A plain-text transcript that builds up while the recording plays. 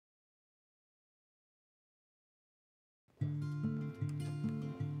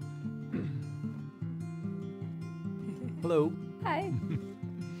Hello. Hi.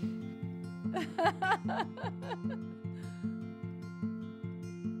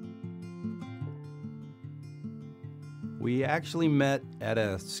 We actually met at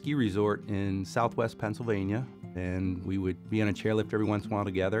a ski resort in southwest Pennsylvania, and we would be on a chairlift every once in a while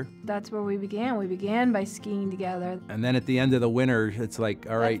together. That's where we began. We began by skiing together. And then at the end of the winter, it's like,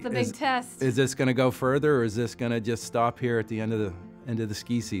 all right, That's the big test. Is this going to go further, or is this going to just stop here at the end of the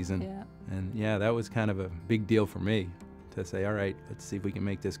ski season? Yeah. And yeah, that was kind of a big deal for me to say, all right, let's see if we can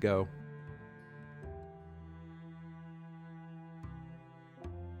make this go.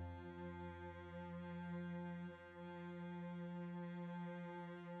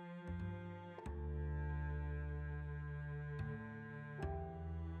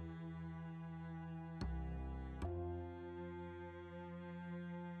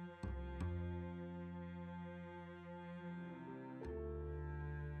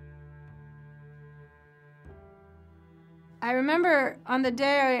 I remember on the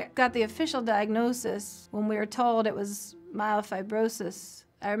day I got the official diagnosis, when we were told it was myelofibrosis,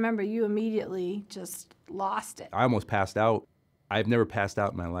 I remember you immediately just lost it. I almost passed out. I've never passed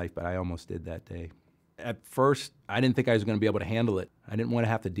out in my life, but I almost did that day. At first, I didn't think I was going to be able to handle it. I didn't want to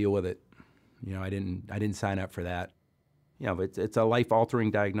have to deal with it. You know, I didn't sign up for that. You know, it's a life-altering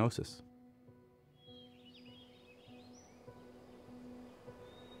diagnosis.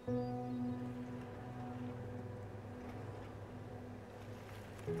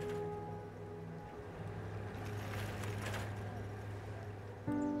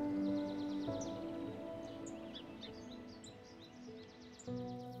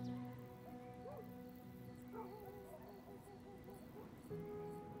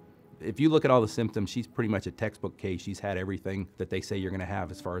 If you look at all the symptoms, she's pretty much a textbook case. She's had everything that they say you're going to have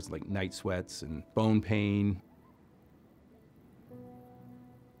as far as like night sweats and bone pain.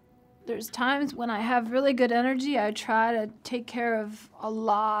 There's times when I have really good energy, I try to take care of a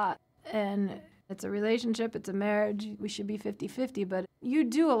lot, and it's a relationship, it's a marriage, we should be 50-50, but you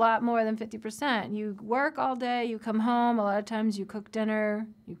do a lot more than 50%. You work all day, you come home, a lot of times you cook dinner,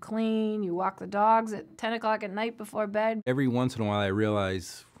 you clean, you walk the dogs at 10 o'clock at night before bed. Every once in a while I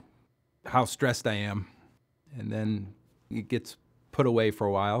realize how stressed I am, and then it gets put away for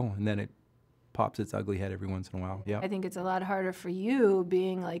a while, and then it pops its ugly head every once in a while. Yeah. I think it's a lot harder for you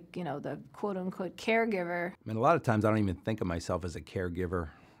being like, you know, the quote-unquote caregiver. I mean, a lot of times I don't even think of myself as a caregiver.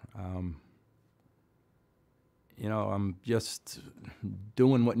 You know, I'm just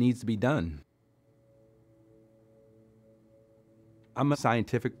doing what needs to be done. I'm a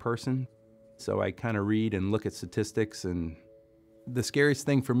scientific person, so I kind of read and look at statistics, and the scariest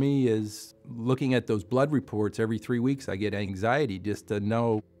thing for me is looking at those blood reports every 3 weeks. I get anxiety just to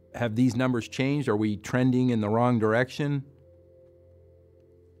know, have these numbers changed? Are we trending in the wrong direction?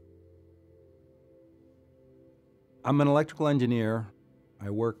 I'm an electrical engineer. I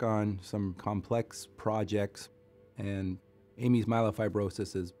work on some complex projects, and Amy's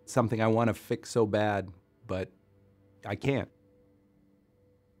myelofibrosis is something I want to fix so bad, but I can't.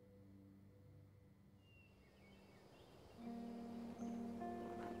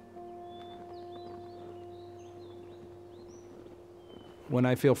 When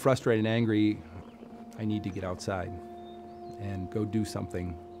I feel frustrated and angry, I need to get outside and go do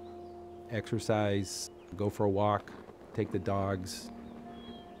something. Exercise, go for a walk, take the dogs,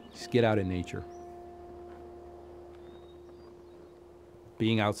 just get out in nature.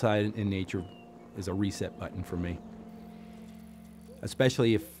 Being outside in nature is a reset button for me,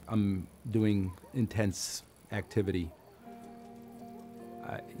 especially if I'm doing intense activity.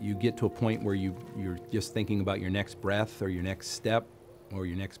 You get to a point where you're just thinking about your next breath or your next step or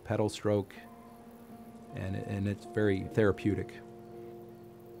your next pedal stroke, and it's very therapeutic.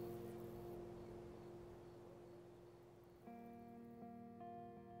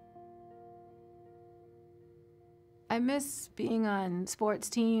 I miss being on sports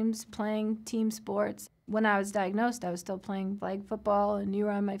teams, playing team sports. When I was diagnosed, I was still playing flag football, and you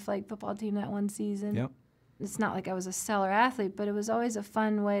were on my flag football team that one season. Yep. It's not like I was a stellar athlete, but it was always a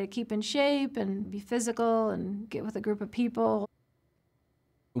fun way to keep in shape and be physical and get with a group of people.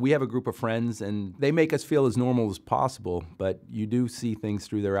 We have a group of friends, and they make us feel as normal as possible, but you do see things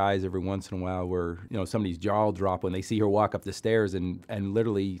through their eyes every once in a while where, you know, somebody's jaw will drop when they see her walk up the stairs and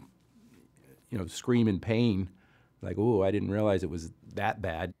literally, you know, scream in pain. Like, oh, I didn't realize it was that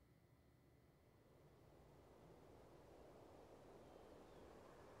bad.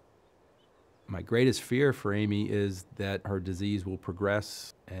 My greatest fear for Amy is that her disease will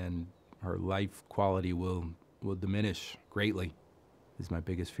progress and her life quality will diminish greatly, is my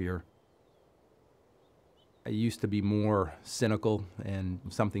biggest fear. I used to be more cynical, and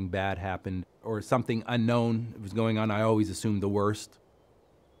if something bad happened, or something unknown was going on, I always assumed the worst.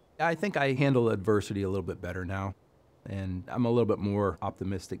 I think I handle adversity a little bit better now, and I'm a little bit more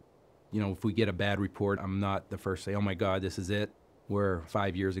optimistic. You know, if we get a bad report, I'm not the first to say, oh my God, this is it. Where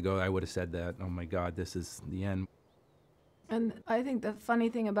 5 years ago, I would have said that, oh my God, this is the end. And I think the funny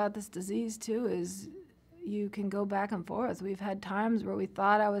thing about this disease, too, is you can go back and forth. We've had times where we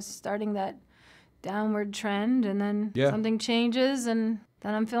thought I was starting that downward trend, and then something changes, and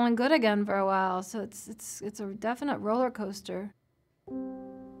then I'm feeling good again for a while. So it's a definite roller coaster.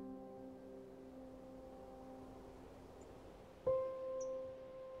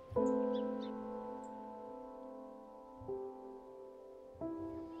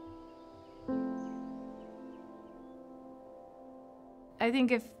 I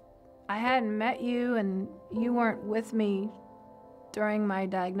think if I hadn't met you and you weren't with me during my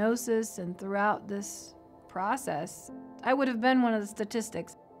diagnosis and throughout this process, I would have been one of the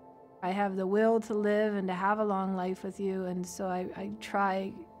statistics. I have the will to live and to have a long life with you, and so I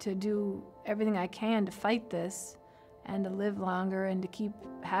try to do everything I can to fight this and to live longer and to keep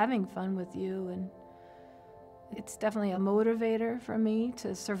having fun with you. And it's definitely a motivator for me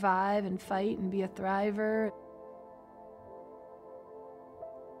to survive and fight and be a thriver.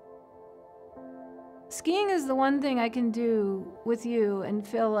 Skiing is the one thing I can do with you and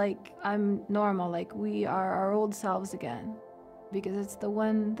feel like I'm normal, like we are our old selves again, because it's the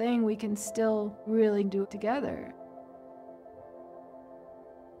one thing we can still really do together.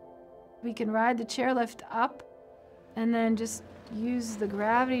 We can ride the chairlift up and then just use the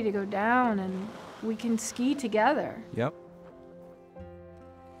gravity to go down, and we can ski together. Yep.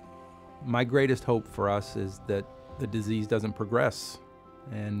 My greatest hope for us is that the disease doesn't progress,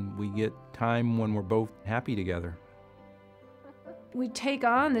 and we get time when we're both happy together. We take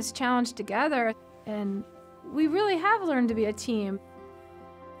on this challenge together, and we really have learned to be a team.